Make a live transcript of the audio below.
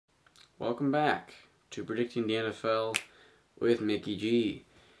Welcome back to Predicting the NFL with Mickey G.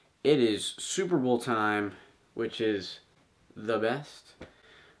 It is Super Bowl time, which is the best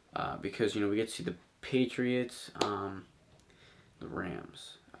because, we get to see the Patriots, the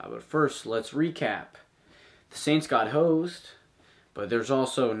Rams. But first, let's recap. The Saints got hosed, but there's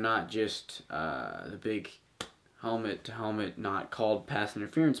also not just the big helmet-to-helmet not called pass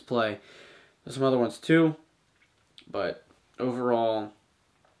interference play. There's some other ones too, but overall,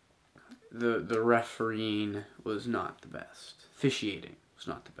 the refereeing was not the best. Officiating was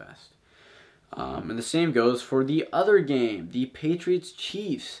not the best. And the same goes for the other game, the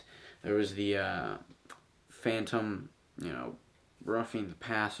Patriots-Chiefs. There was the phantom, roughing the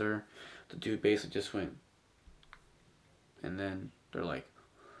passer. The dude basically just went, and then they're like,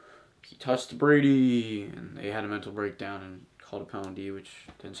 he touched Brady, and they had a mental breakdown and called a penalty, which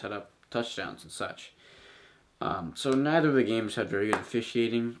then set up touchdowns and such. So neither of the games had very good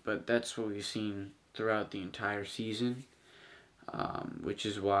officiating, but that's what we've seen throughout the entire season, which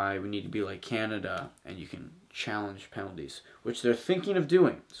is why we need to be like Canada, and you can challenge penalties, which they're thinking of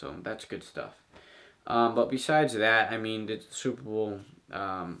doing, so that's good stuff. But besides that, the Super Bowl,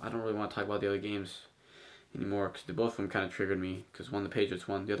 I don't really want to talk about the other games anymore, because both of them kind of triggered me, because one the Patriots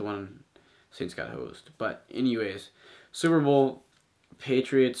won, the other one Saints got hosed. But anyways, Super Bowl,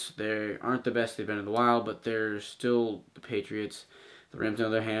 Patriots, they aren't the best they've been in a while, but they're still the Patriots. The Rams, on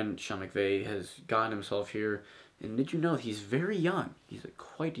the other hand, Sean McVay has gotten himself here. And did you know he's very young? He's a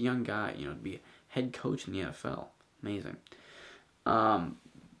quite young guy, to be a head coach in the NFL. Amazing.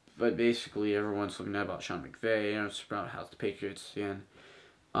 But basically, everyone's looking at about Sean McVay. It's about how's the Patriots again.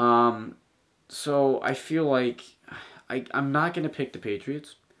 So I feel like I'm not going to pick the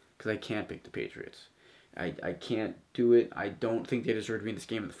Patriots because I can't pick the Patriots. I can't do it. I don't think they deserve to be in this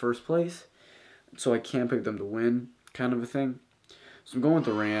game in the first place. So I can't pick them to win, kind of a thing. So I'm going with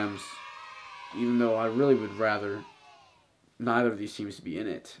the Rams, even though I really would rather neither of these teams to be in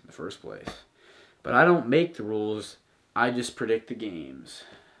it in the first place. But I don't make the rules. I just predict the games.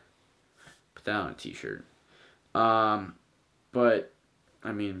 Put that on a t-shirt. But,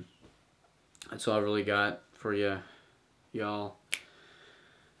 that's all I really got for you, y'all.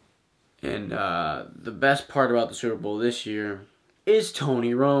 And the best part about the Super Bowl this year is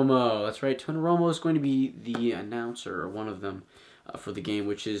Tony Romo. That's right, Tony Romo is going to be the announcer, or one of them, for the game,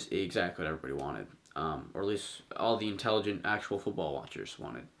 which is exactly what everybody wanted. Or at least all the intelligent actual football watchers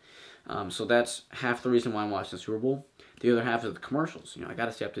wanted. So that's half the reason why I'm watching the Super Bowl. The other half is the commercials. I got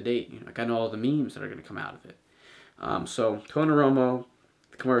to stay up to date. I got to know all the memes that are going to come out of it. So Tony Romo,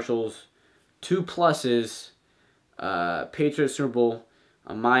 the commercials, 2 pluses, Patriots Super Bowl,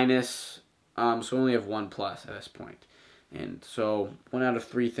 a minus, so we only have 1 plus at this point. And so 1 out of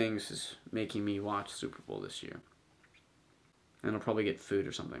 3 things is making me watch Super Bowl this year. And I'll probably get food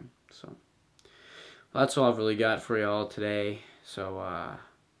or something. So that's all I've really got for y'all today. So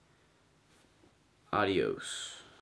adios.